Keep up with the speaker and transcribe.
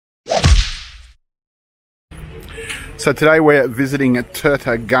So today we're visiting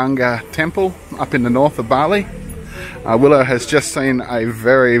Tirta Gangga Temple up in the north of Bali. Willow has just seen a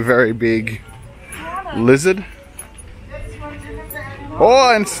very, very big lizard.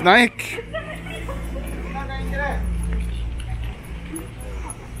 Oh, and snake!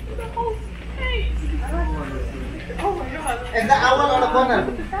 And the owl on the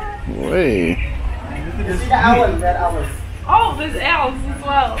corner. Wait. You see the owl? That owl. Oh, there's owls as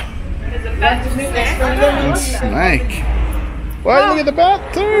well. There's a bat And snake. Whoa, look at the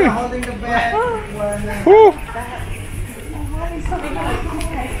bat too! Holding the bat. Woo.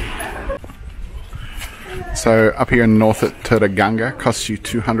 So up here in north at Tirta Gangga costs you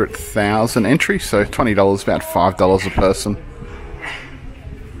 200,000 entry, so $20, about $5 a person.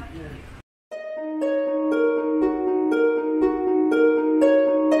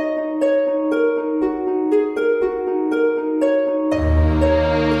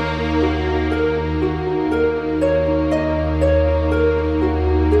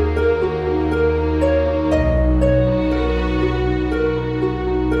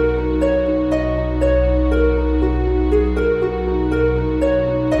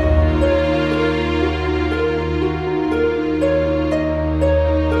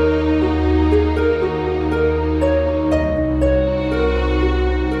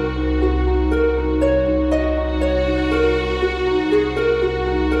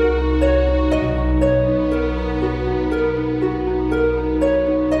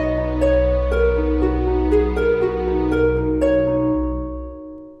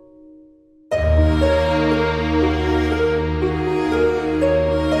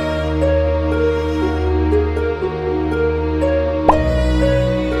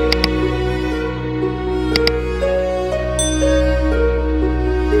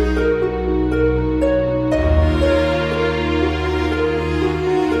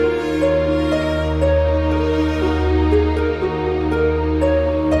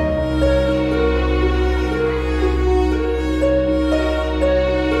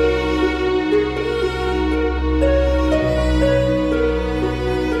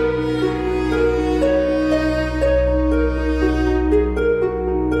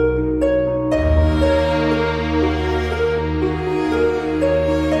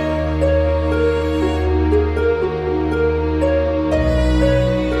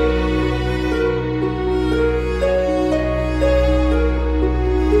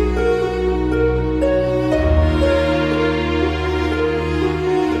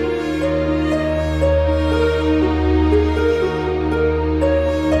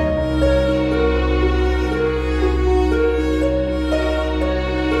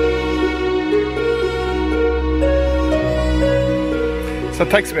 So it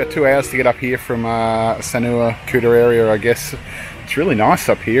takes about 2 hours to get up here from Sanua, Kuta area, I guess. It's really nice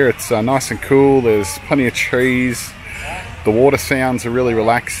up here. It's nice and cool. There's plenty of trees. The water sounds are really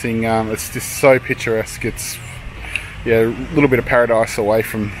relaxing. It's just so picturesque. It's a little bit of paradise away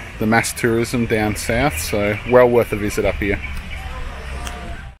from the mass tourism down south. So well worth a visit up here.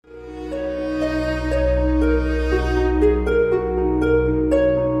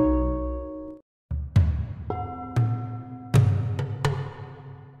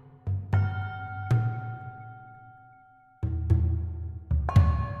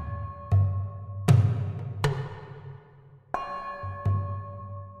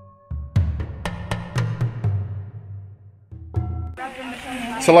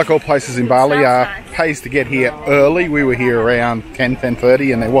 So like all places in Bali, pays to get here early. We were here around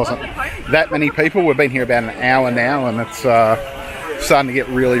 10:30 and there wasn't that many people. We've been here about an hour now and it's starting to get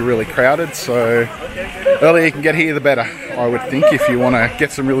really crowded. So earlier you can get here the better, I would think, if you want to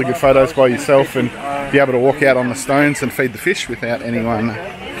get some really good photos by yourself and be able to walk out on the stones and feed the fish without anyone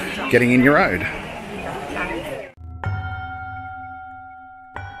getting in your road.